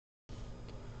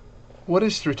What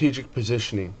is strategic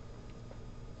positioning?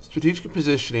 Strategic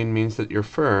positioning means that your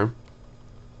firm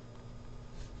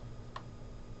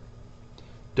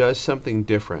does something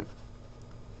different.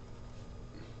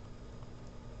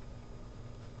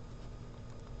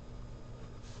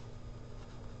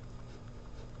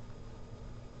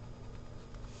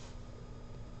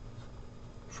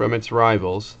 From its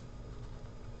rivals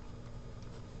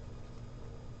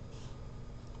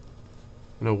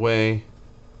in a way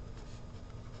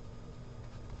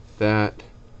that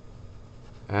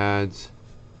adds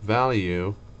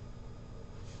value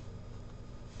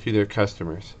to their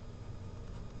customers.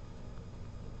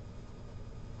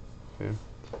 Okay.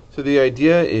 So the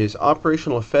idea is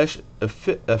operational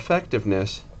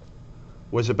effectiveness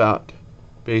was about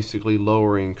basically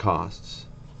lowering costs.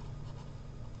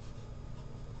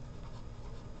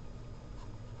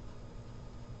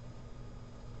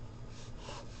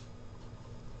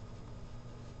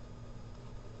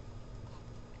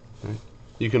 Right?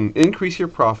 You can increase your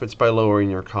profits by lowering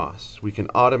your costs. We can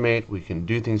automate, we can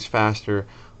do things faster,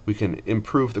 we can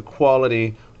improve the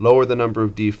quality, lower the number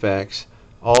of defects,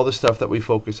 all the stuff that we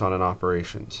focus on in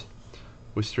operations.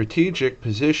 With strategic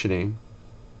positioning,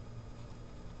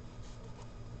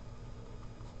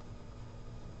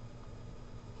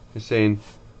 you're saying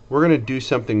we're going to do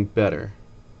something better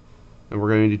and we're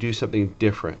going to do something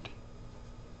different.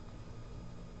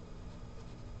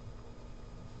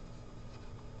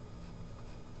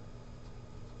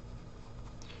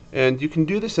 And you can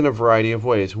do this in a variety of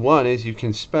ways. One is you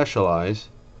can specialize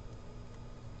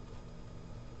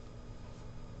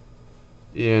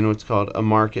in what's called a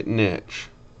market niche.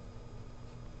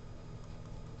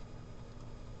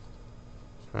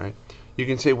 Right? You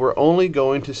can say we're only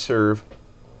going to serve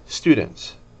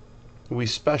students. We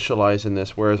specialize in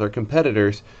this, whereas our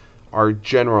competitors are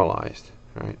generalized.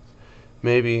 Right?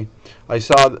 Maybe I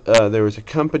saw there was a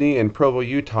company in Provo,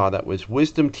 Utah that was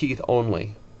wisdom teeth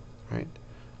only. Right?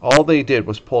 All they did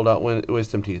was pulled out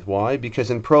wisdom teeth. Why?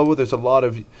 Because in Provo there's a lot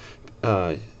of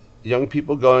young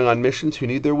people going on missions who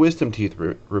need their wisdom teeth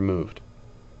removed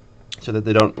so that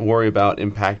they don't worry about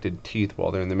impacted teeth while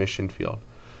they're in the mission field.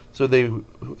 So they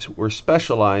were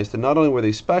specialized, and not only were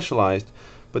they specialized,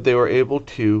 but they were able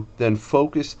to then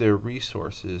focus their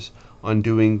resources on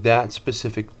doing that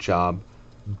specific job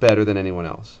better than anyone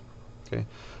else. Okay,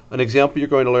 an example you're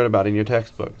going to learn about in your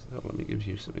textbook. So let me give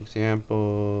you some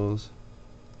examples.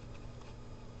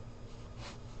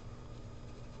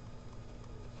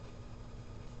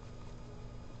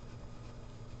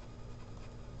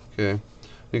 Okay, an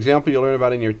example you'll learn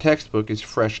about in your textbook is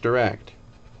Fresh Direct.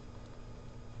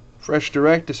 Fresh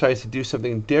Direct decides to do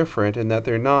something different in that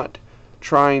they're not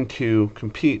trying to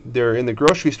compete. They're in the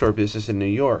grocery store business in New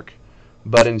York,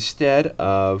 but instead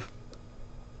of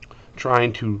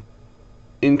trying to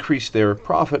increase their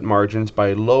profit margins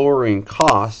by lowering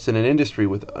costs in an industry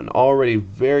with an already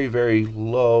very, very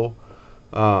low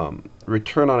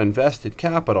return on invested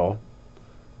capital,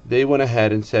 they went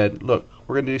ahead and said, look,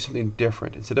 we're going to do something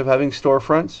different. Instead of having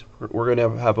storefronts, we're going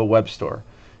to have a web store.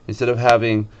 Instead of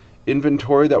having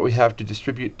inventory that we have to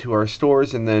distribute to our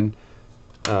stores and then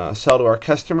sell to our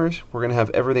customers, we're going to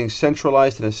have everything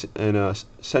centralized in a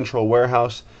central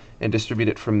warehouse and distribute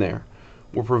it from there.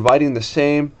 We're providing the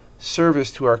same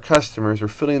service to our customers, we're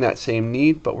filling that same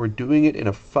need, but we're doing it in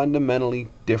a fundamentally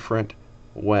different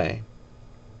way.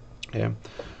 Okay.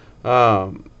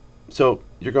 So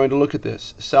you're going to look at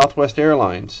this. Southwest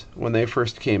Airlines, when they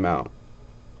first came out,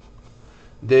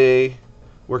 they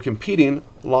were competing.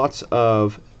 Lots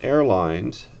of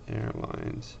airlines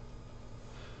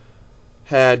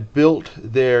had built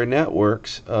their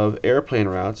networks of airplane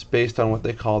routes based on what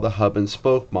they call the hub and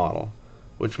spoke model,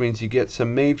 which means you get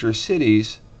some major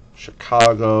cities,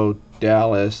 Chicago,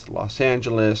 Dallas, Los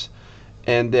Angeles,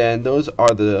 and then those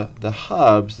are the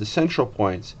hubs, the central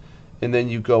points, and then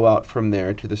you go out from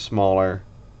there to the smaller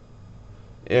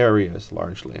areas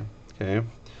largely. Okay.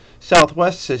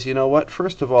 Southwest says, you know what,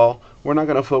 first of all, we're not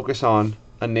going to focus on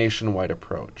a nationwide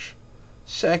approach.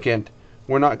 Second,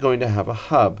 we're not going to have a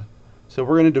hub. So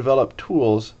we're going to develop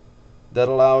tools that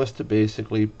allow us to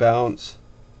basically bounce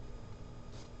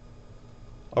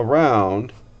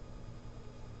around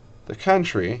the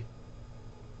country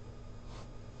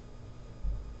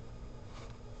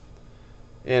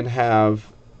and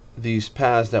have these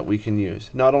paths that we can use.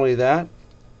 Not only that,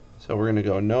 so we're going to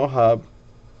go no hub,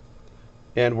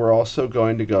 and we're also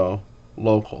going to go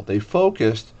local. They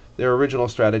focused, their original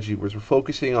strategy was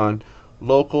focusing on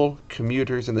local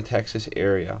commuters in the Texas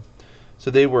area. So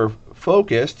they were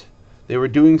focused, they were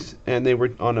doing, and they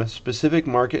were on a specific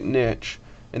market niche,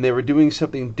 and they were doing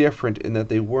something different in that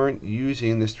they weren't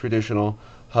using this traditional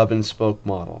hub and spoke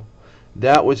model.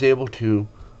 that was able to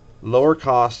lower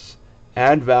costs,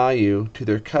 add value to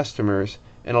their customers,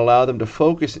 and allow them to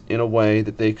focus in a way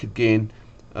that they could gain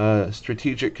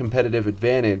strategic competitive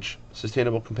advantage,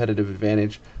 sustainable competitive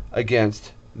advantage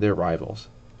against their rivals.